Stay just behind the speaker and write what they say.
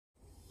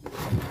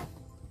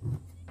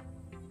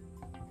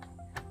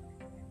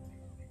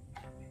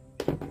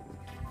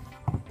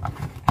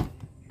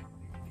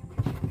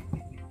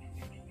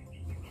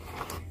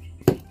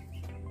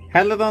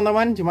Halo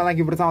teman-teman, jumpa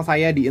lagi bersama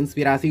saya di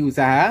Inspirasi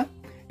Usaha.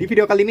 Di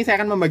video kali ini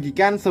saya akan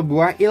membagikan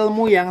sebuah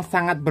ilmu yang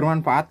sangat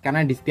bermanfaat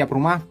karena di setiap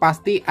rumah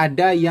pasti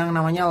ada yang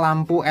namanya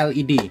lampu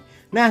LED.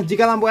 Nah,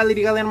 jika lampu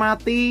LED kalian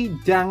mati,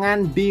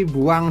 jangan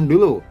dibuang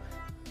dulu.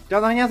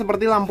 Contohnya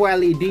seperti lampu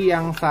LED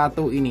yang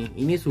satu ini.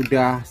 Ini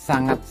sudah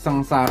sangat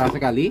sengsara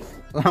sekali.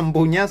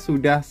 Lampunya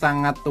sudah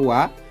sangat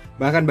tua.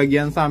 Bahkan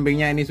bagian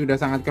sampingnya ini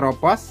sudah sangat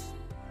keropos.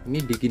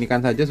 Ini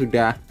diginikan saja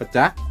sudah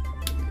pecah.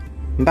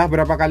 Entah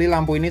berapa kali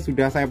lampu ini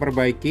sudah saya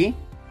perbaiki.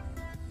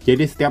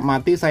 Jadi setiap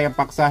mati saya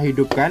paksa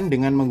hidupkan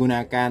dengan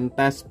menggunakan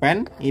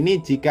Tespen. Ini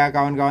jika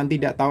kawan-kawan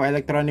tidak tahu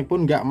elektronik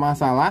pun nggak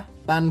masalah.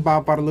 Tanpa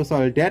perlu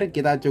solder,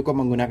 kita cukup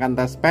menggunakan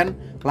Tespen.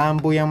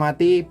 Lampu yang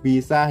mati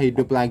bisa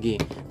hidup lagi.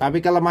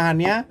 Tapi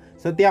kelemahannya,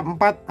 setiap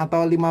 4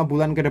 atau 5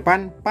 bulan ke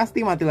depan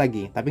pasti mati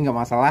lagi. Tapi nggak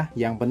masalah,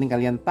 yang penting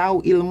kalian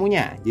tahu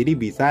ilmunya. Jadi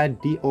bisa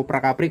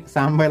dioprak-aprik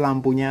sampai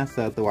lampunya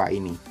setua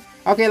ini.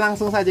 Oke,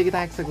 langsung saja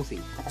kita eksekusi.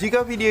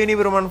 Jika video ini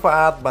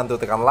bermanfaat, bantu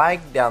tekan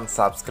like dan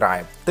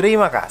subscribe.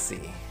 Terima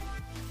kasih.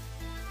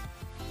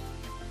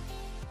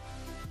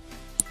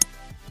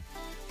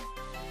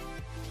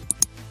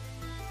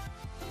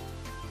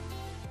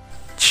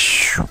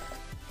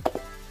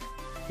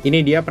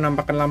 Ini dia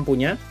penampakan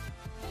lampunya.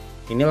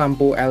 Ini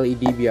lampu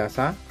LED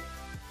biasa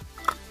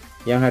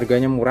yang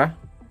harganya murah.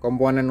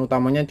 Komponen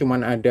utamanya cuma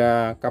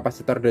ada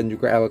kapasitor dan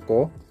juga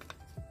elko.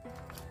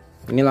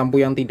 Ini lampu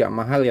yang tidak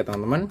mahal ya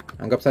teman-teman.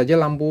 Anggap saja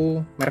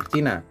lampu merek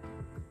Cina.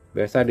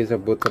 Biasa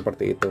disebut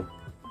seperti itu.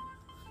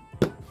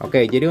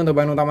 Oke, jadi untuk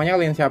bahan utamanya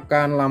kalian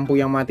siapkan lampu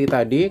yang mati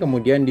tadi.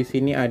 Kemudian di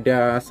sini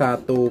ada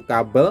satu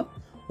kabel.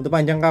 Untuk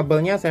panjang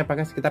kabelnya saya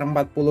pakai sekitar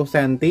 40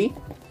 cm.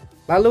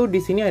 Lalu di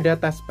sini ada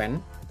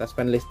Tespen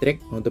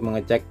listrik untuk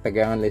mengecek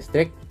tegangan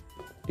listrik.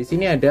 Di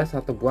sini ada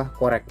satu buah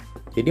korek.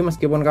 Jadi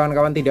meskipun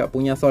kawan-kawan tidak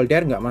punya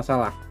solder nggak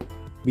masalah.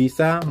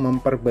 Bisa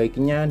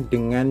memperbaikinya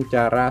dengan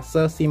cara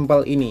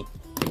sesimpel ini.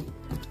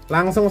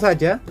 Langsung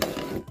saja.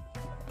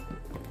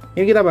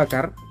 Ini kita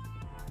bakar.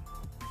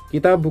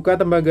 Kita buka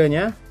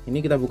tembaganya.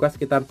 Ini kita buka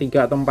sekitar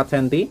 3 atau 4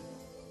 cm.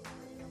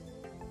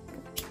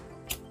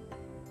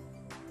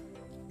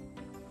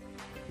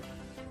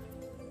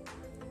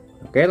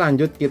 Oke,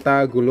 lanjut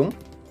kita gulung.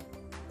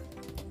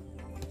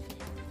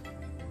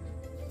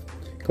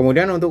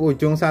 Kemudian untuk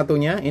ujung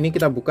satunya, ini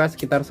kita buka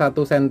sekitar 1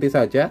 cm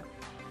saja.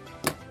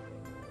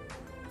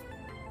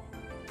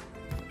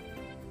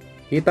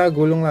 Kita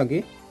gulung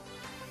lagi.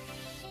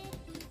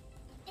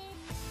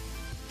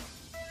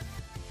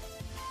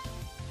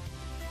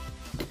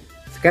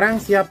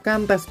 Sekarang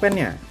siapkan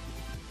Tespennya.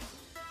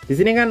 Di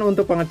sini kan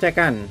untuk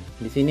pengecekan.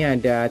 Di sini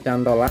ada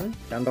cantolan.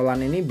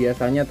 Cantolan ini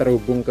biasanya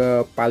terhubung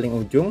ke paling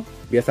ujung,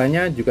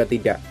 biasanya juga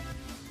tidak.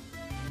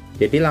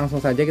 Jadi langsung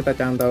saja kita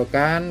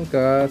cantolkan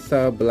ke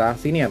sebelah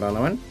sini ya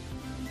teman-teman.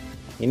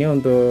 Ini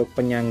untuk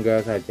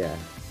penyangga saja.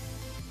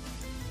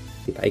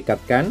 Kita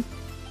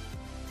ikatkan.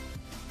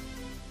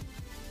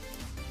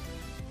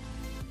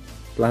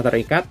 Setelah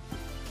terikat,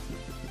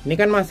 ini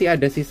kan masih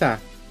ada sisa.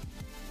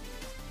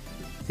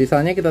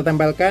 Sisanya kita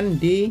tempelkan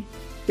di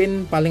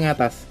pin paling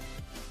atas.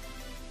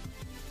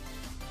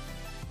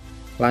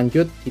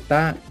 Lanjut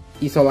kita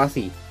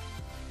isolasi.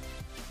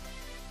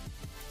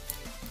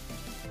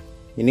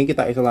 Ini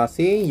kita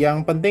isolasi,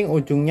 yang penting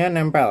ujungnya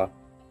nempel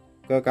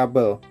ke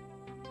kabel.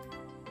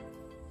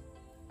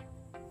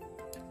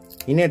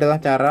 Ini adalah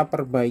cara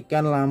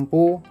perbaikan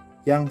lampu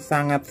yang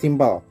sangat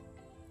simpel.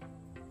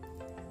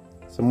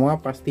 Semua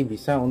pasti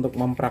bisa untuk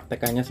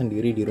mempraktekannya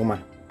sendiri di rumah.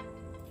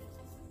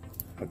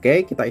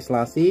 Oke, kita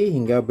isolasi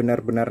hingga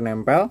benar-benar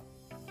nempel.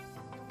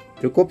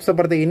 Cukup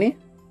seperti ini.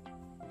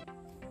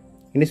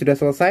 Ini sudah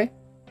selesai.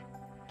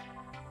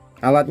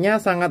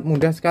 Alatnya sangat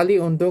mudah sekali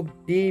untuk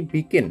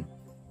dibikin.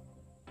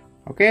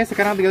 Oke,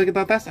 sekarang tinggal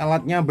kita tes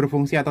alatnya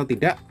berfungsi atau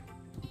tidak.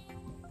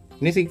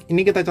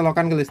 Ini kita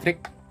colokkan ke listrik.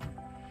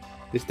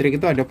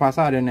 Listrik itu ada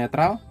fasa, ada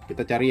netral.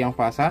 Kita cari yang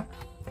fasa.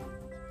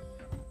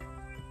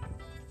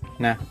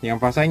 Nah, yang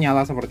fasa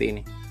nyala seperti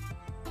ini.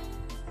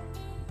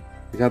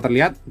 Bisa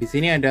terlihat di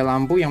sini ada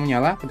lampu yang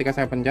menyala ketika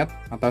saya pencet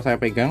atau saya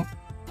pegang.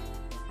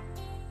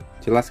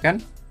 Jelas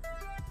kan?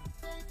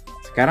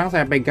 Sekarang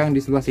saya pegang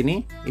di sebelah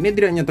sini. Ini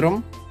tidak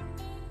nyetrum.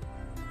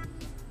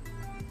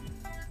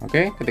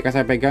 Oke, ketika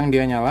saya pegang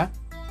dia nyala.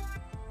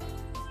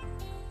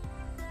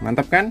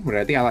 Mantap kan?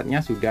 Berarti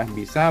alatnya sudah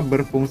bisa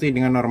berfungsi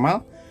dengan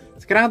normal.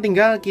 Sekarang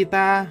tinggal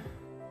kita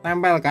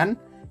tempelkan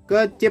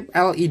ke chip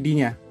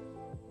LED-nya.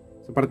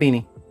 Seperti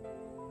ini.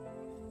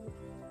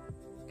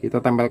 Kita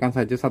tempelkan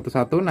saja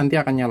satu-satu, nanti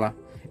akan nyala.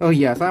 Oh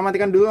iya, saya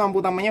matikan dulu lampu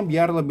utamanya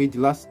biar lebih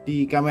jelas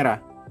di kamera.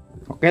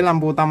 Oke,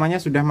 lampu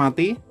utamanya sudah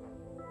mati.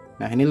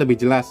 Nah, ini lebih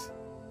jelas.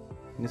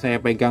 Ini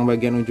saya pegang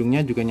bagian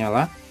ujungnya juga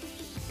nyala.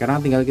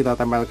 Sekarang tinggal kita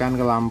tempelkan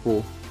ke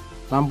lampu.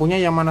 Lampunya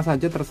yang mana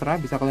saja terserah,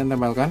 bisa kalian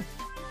tempelkan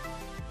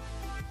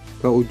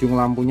ke ujung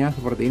lampunya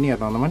seperti ini ya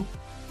teman-teman.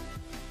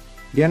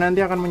 Dia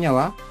nanti akan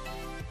menyala.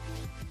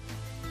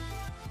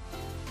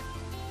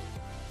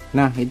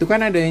 Nah, itu kan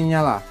ada yang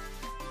nyala.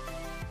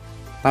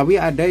 Tapi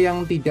ada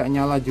yang tidak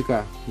nyala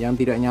juga.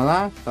 Yang tidak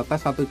nyala kita tes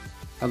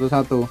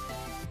satu-satu.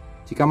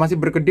 Jika masih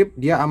berkedip,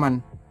 dia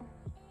aman.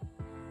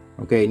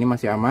 Oke, ini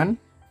masih aman.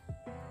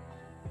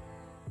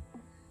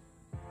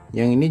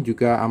 Yang ini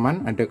juga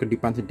aman, ada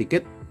kedipan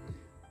sedikit.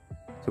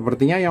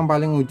 Sepertinya yang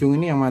paling ujung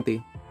ini yang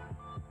mati.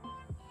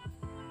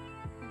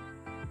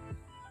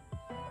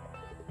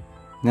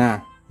 Nah,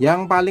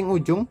 yang paling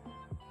ujung,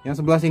 yang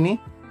sebelah sini,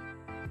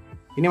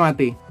 ini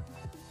mati.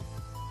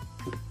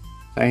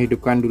 Saya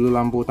hidupkan dulu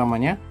lampu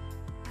utamanya.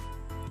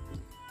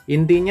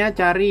 Intinya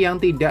cari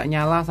yang tidak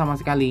nyala sama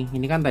sekali.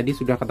 Ini kan tadi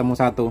sudah ketemu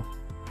satu.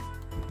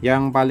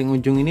 Yang paling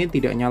ujung ini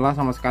tidak nyala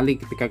sama sekali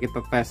ketika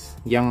kita tes.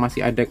 Yang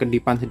masih ada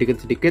kedipan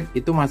sedikit-sedikit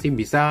itu masih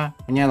bisa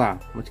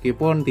menyala,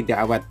 meskipun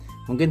tidak awet.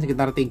 Mungkin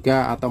sekitar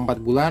 3 atau 4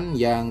 bulan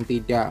yang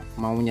tidak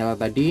mau menyala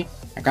tadi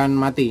akan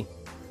mati.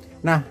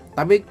 Nah,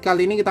 tapi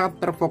kali ini kita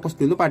terfokus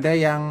dulu pada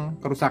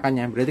yang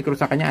kerusakannya. Berarti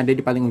kerusakannya ada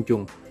di paling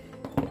ujung.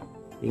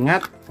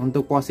 Ingat,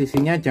 untuk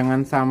posisinya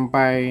jangan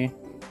sampai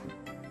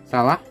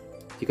salah.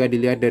 Jika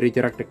dilihat dari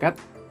jarak dekat,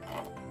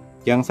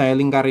 yang saya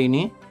lingkari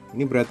ini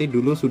berarti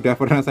dulu sudah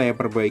pernah saya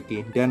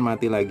perbaiki dan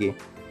mati lagi.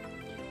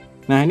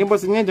 Nah, ini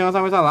posisinya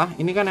jangan sampai salah.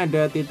 Ini kan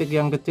ada titik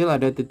yang kecil,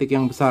 ada titik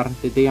yang besar.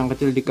 Titik yang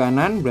kecil di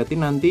kanan, berarti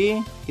nanti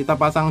kita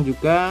pasang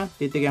juga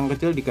titik yang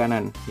kecil di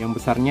kanan, yang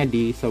besarnya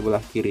di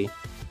sebelah kiri.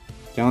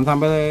 Jangan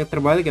sampai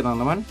terbalik ya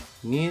teman-teman.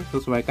 Ini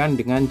sesuaikan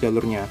dengan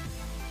jalurnya.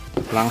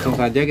 Langsung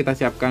saja kita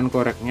siapkan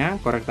koreknya.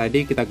 Korek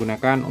tadi kita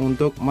gunakan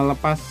untuk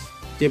melepas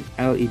chip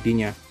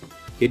LED-nya.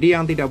 Jadi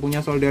yang tidak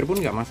punya solder pun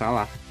nggak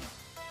masalah,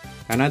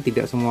 karena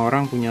tidak semua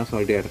orang punya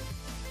solder.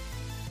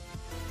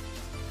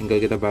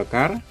 Tinggal kita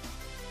bakar.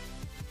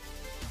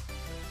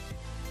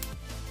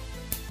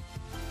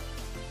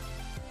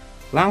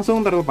 Langsung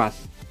terlepas.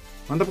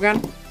 Mantap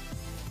kan?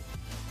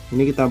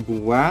 Ini kita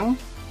buang.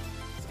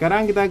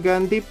 Sekarang kita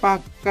ganti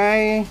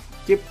pakai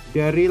chip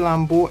dari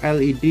lampu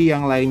LED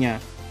yang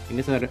lainnya. Ini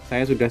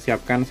saya sudah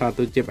siapkan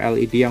satu chip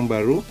LED yang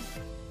baru.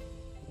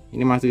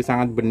 Ini masih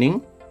sangat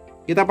bening.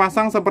 Kita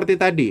pasang seperti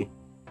tadi.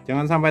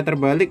 Jangan sampai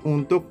terbalik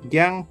untuk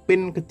yang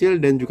pin kecil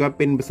dan juga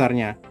pin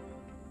besarnya.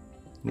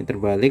 Ini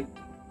terbalik.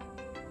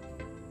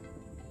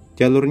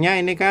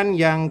 Jalurnya ini kan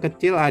yang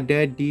kecil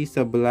ada di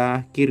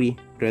sebelah kiri.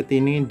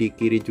 Berarti ini di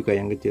kiri juga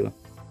yang kecil.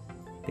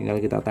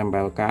 Tinggal kita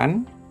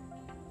tempelkan.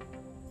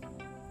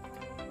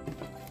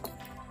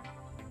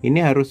 Ini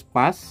harus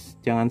pas,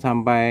 jangan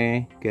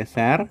sampai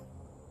geser.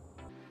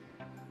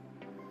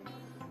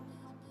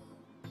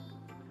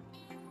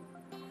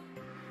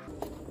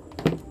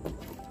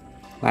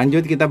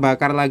 Lanjut kita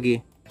bakar lagi.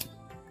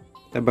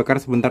 Kita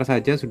bakar sebentar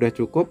saja sudah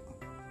cukup.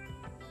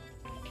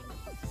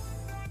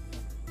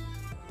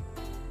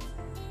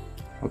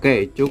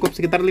 Oke, cukup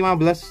sekitar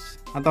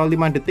 15 atau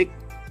 5 detik.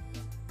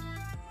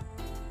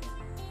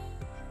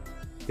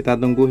 Kita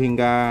tunggu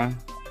hingga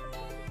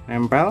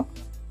nempel.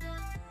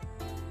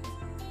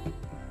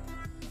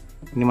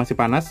 Ini masih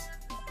panas.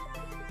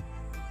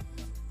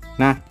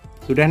 Nah,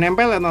 sudah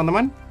nempel ya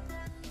teman-teman.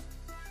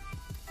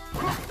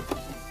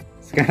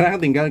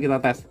 Sekarang tinggal kita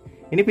tes.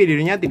 Ini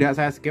videonya tidak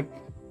saya skip.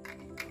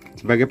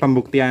 Sebagai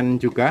pembuktian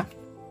juga.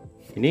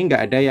 Ini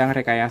nggak ada yang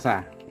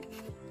rekayasa.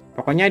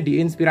 Pokoknya di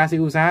inspirasi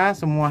usaha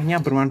semuanya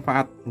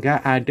bermanfaat. Nggak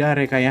ada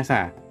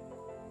rekayasa.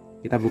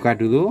 Kita buka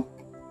dulu.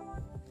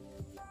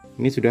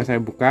 Ini sudah saya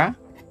buka.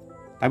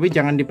 Tapi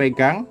jangan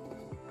dipegang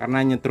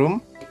karena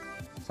nyetrum.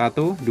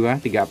 1, 2,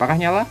 3. Apakah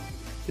nyala?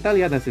 Kita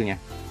lihat hasilnya.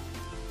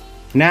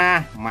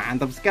 Nah,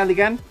 mantap sekali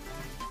kan?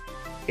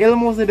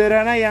 Ilmu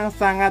sederhana yang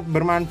sangat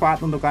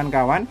bermanfaat untuk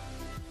kawan-kawan.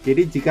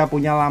 Jadi jika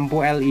punya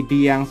lampu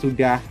LED yang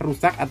sudah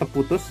rusak atau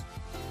putus,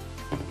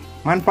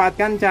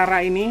 manfaatkan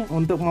cara ini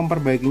untuk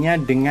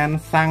memperbaikinya dengan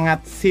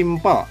sangat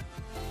simple.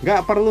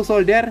 Nggak perlu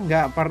solder,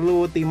 nggak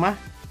perlu timah.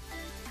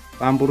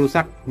 Lampu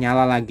rusak,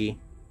 nyala lagi.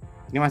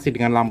 Ini masih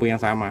dengan lampu yang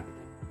sama.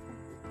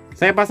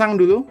 Saya pasang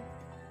dulu,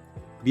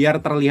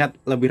 biar terlihat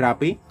lebih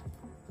rapi.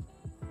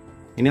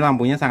 Ini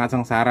lampunya sangat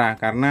sengsara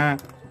karena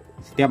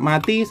setiap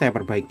mati saya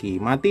perbaiki,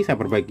 mati saya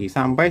perbaiki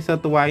sampai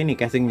setua ini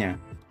casingnya.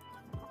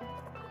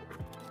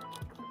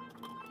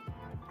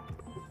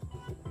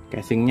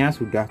 Casingnya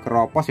sudah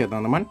keropos ya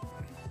teman-teman.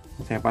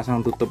 Saya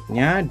pasang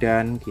tutupnya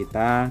dan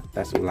kita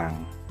tes ulang.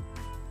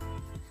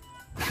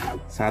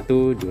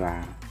 1, 2,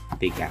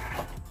 3.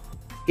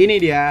 Ini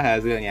dia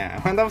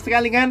hasilnya. Mantap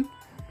sekali kan?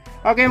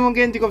 Oke,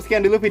 mungkin cukup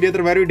sekian dulu video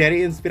terbaru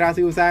dari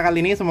inspirasi usaha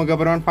kali ini. Semoga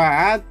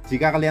bermanfaat.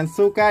 Jika kalian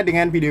suka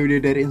dengan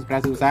video-video dari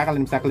inspirasi usaha,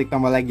 kalian bisa klik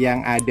tombol like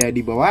yang ada di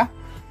bawah.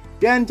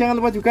 Dan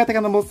jangan lupa juga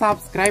tekan tombol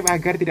subscribe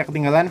agar tidak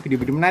ketinggalan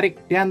video-video menarik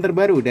dan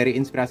terbaru dari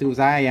inspirasi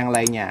usaha yang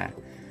lainnya.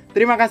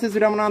 Terima kasih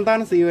sudah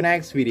menonton. See you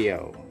next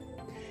video.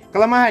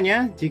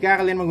 Kelemahannya,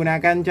 jika kalian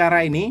menggunakan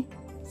cara ini,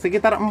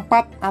 sekitar 4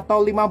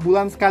 atau 5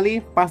 bulan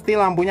sekali pasti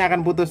lampunya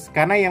akan putus.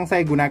 Karena yang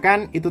saya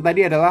gunakan itu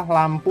tadi adalah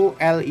lampu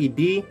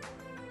LED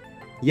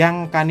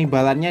yang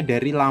kanibalannya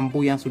dari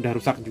lampu yang sudah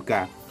rusak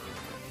juga.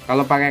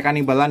 Kalau pakai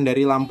kanibalan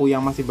dari lampu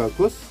yang masih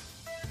bagus,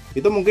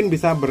 itu mungkin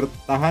bisa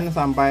bertahan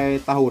sampai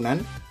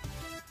tahunan.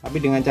 Tapi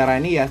dengan cara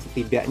ini ya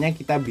setidaknya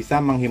kita bisa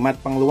menghemat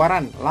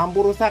pengeluaran.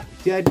 Lampu rusak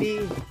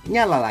jadi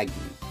nyala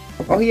lagi.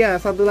 Oh iya,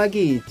 satu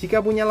lagi,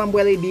 jika punya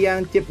lampu LED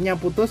yang chipnya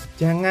putus,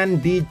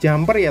 jangan di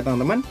jumper ya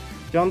teman-teman.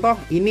 Contoh,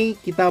 ini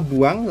kita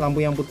buang,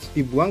 lampu yang putus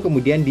dibuang,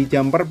 kemudian di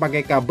jumper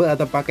pakai kabel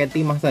atau pakai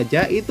timah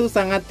saja, itu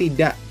sangat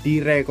tidak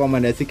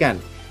direkomendasikan.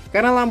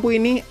 Karena lampu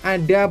ini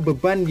ada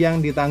beban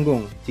yang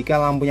ditanggung. Jika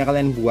lampunya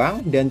kalian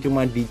buang dan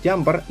cuma di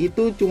jumper,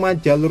 itu cuma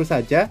jalur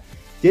saja,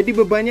 jadi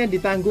bebannya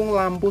ditanggung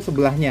lampu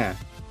sebelahnya.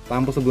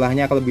 Lampu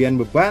sebelahnya kelebihan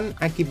beban,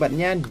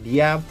 akibatnya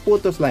dia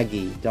putus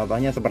lagi.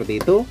 Contohnya seperti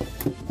itu.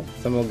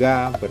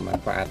 Semoga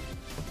bermanfaat.